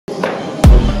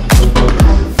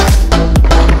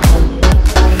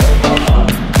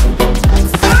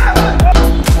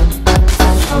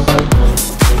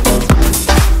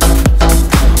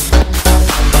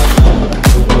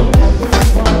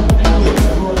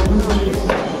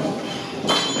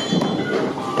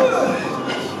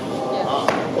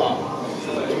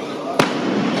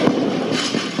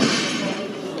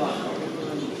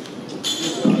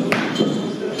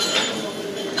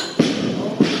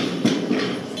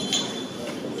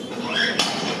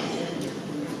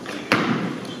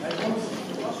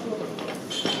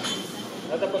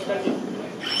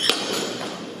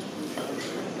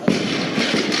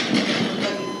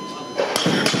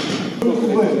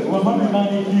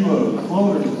kilos,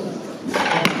 floaters,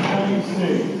 from the United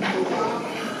States.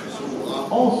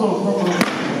 Also from the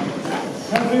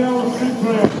Asayanok first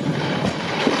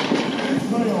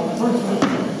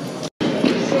division.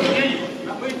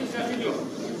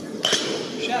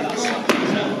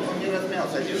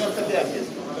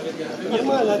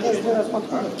 Нормально, один раз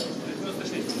подходит.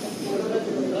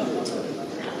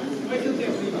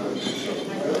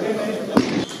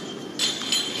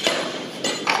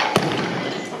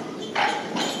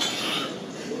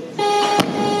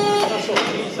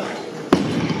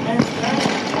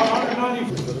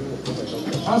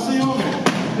 Asayanok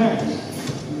next.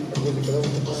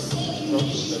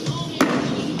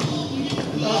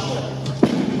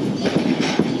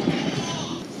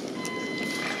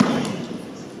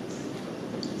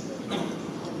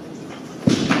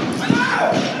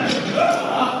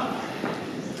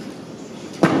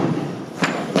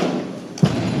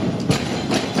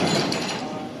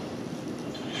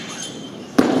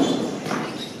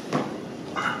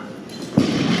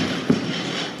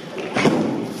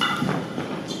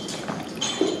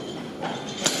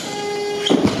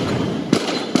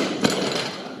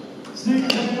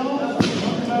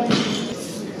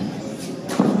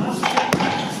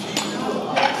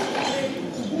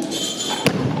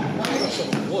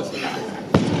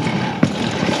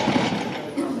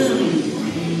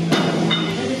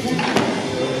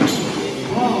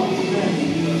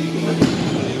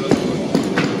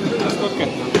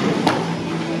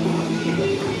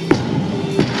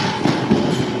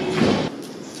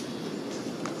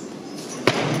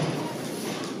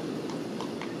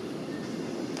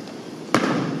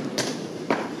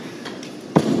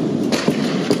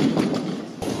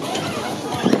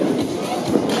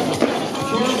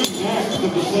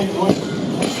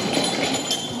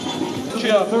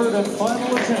 Third and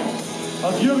final attempt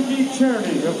of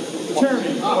Charity,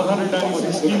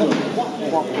 196 kilos.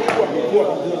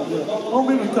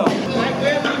 Only the top.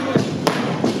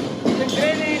 Se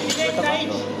crede direct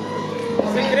aici.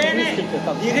 Se crede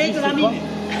direct la mine.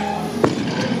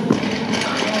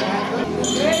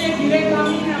 Se crede direct la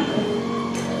mine.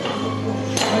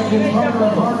 It gets harder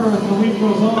and harder as the week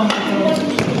goes on because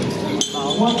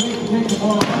one week to take the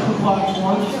ball off the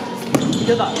platform.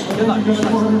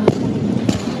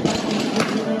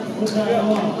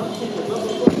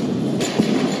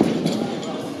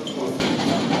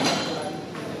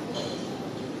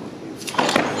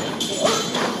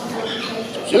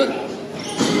 Good.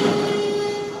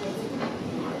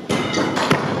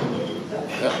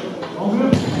 All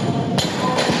good.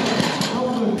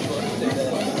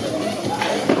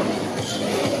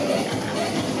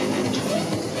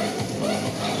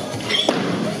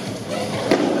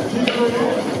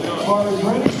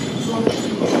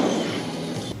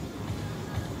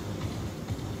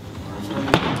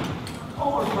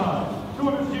 Overtime,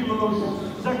 200 kilos,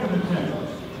 second attempt.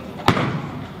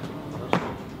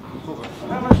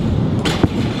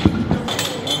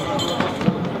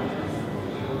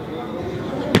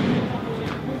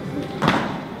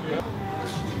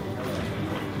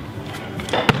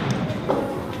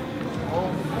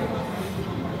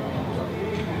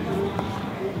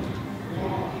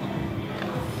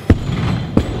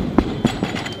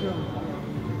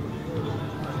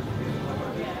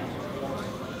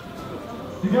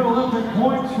 To get Olympic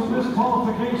points from this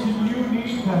qualification, you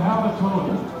need to have a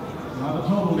total. To have a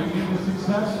total, you need a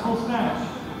successful snatch.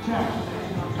 Check.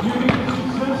 You need a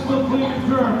successful clean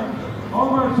jerk.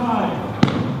 Overtime.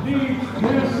 Needs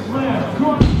this lift.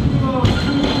 200 kilos,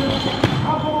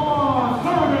 couple on.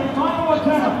 Third and final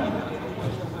attempt.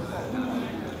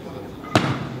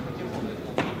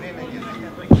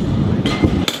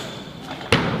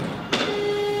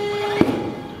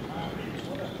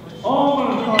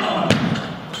 Over.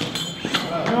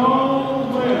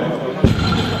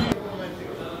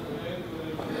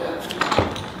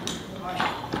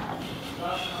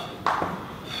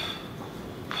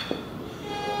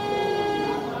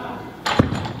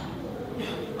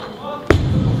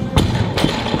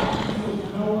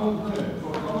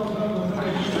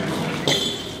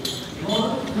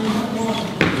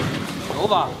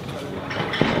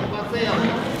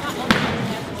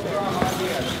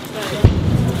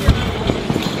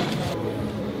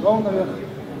 Long наверх.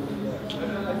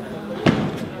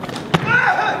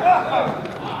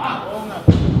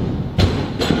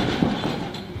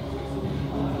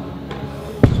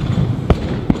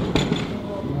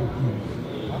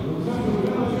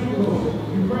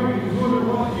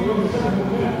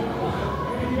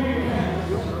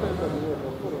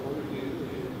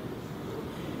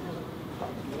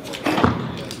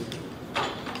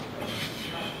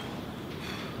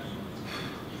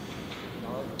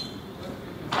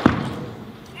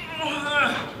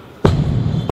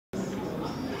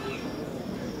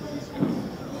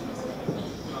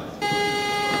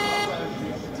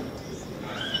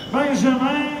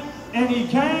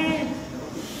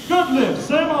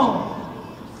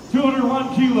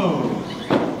 kilos.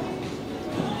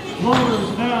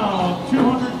 Floaters now,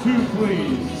 202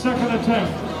 please. Second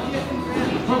attempt.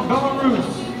 From Belarus,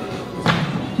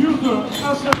 Petr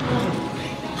Asayanok.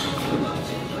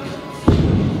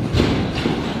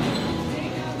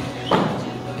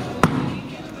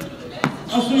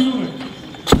 Asayanok.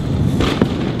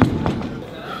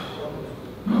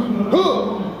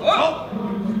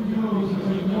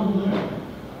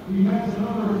 He has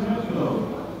another attempt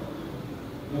though.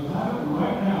 He'll have it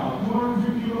right now.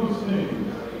 202 kilo stage.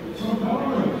 From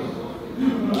Belarus,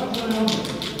 Petr Asayanok.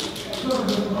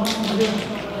 Service on again.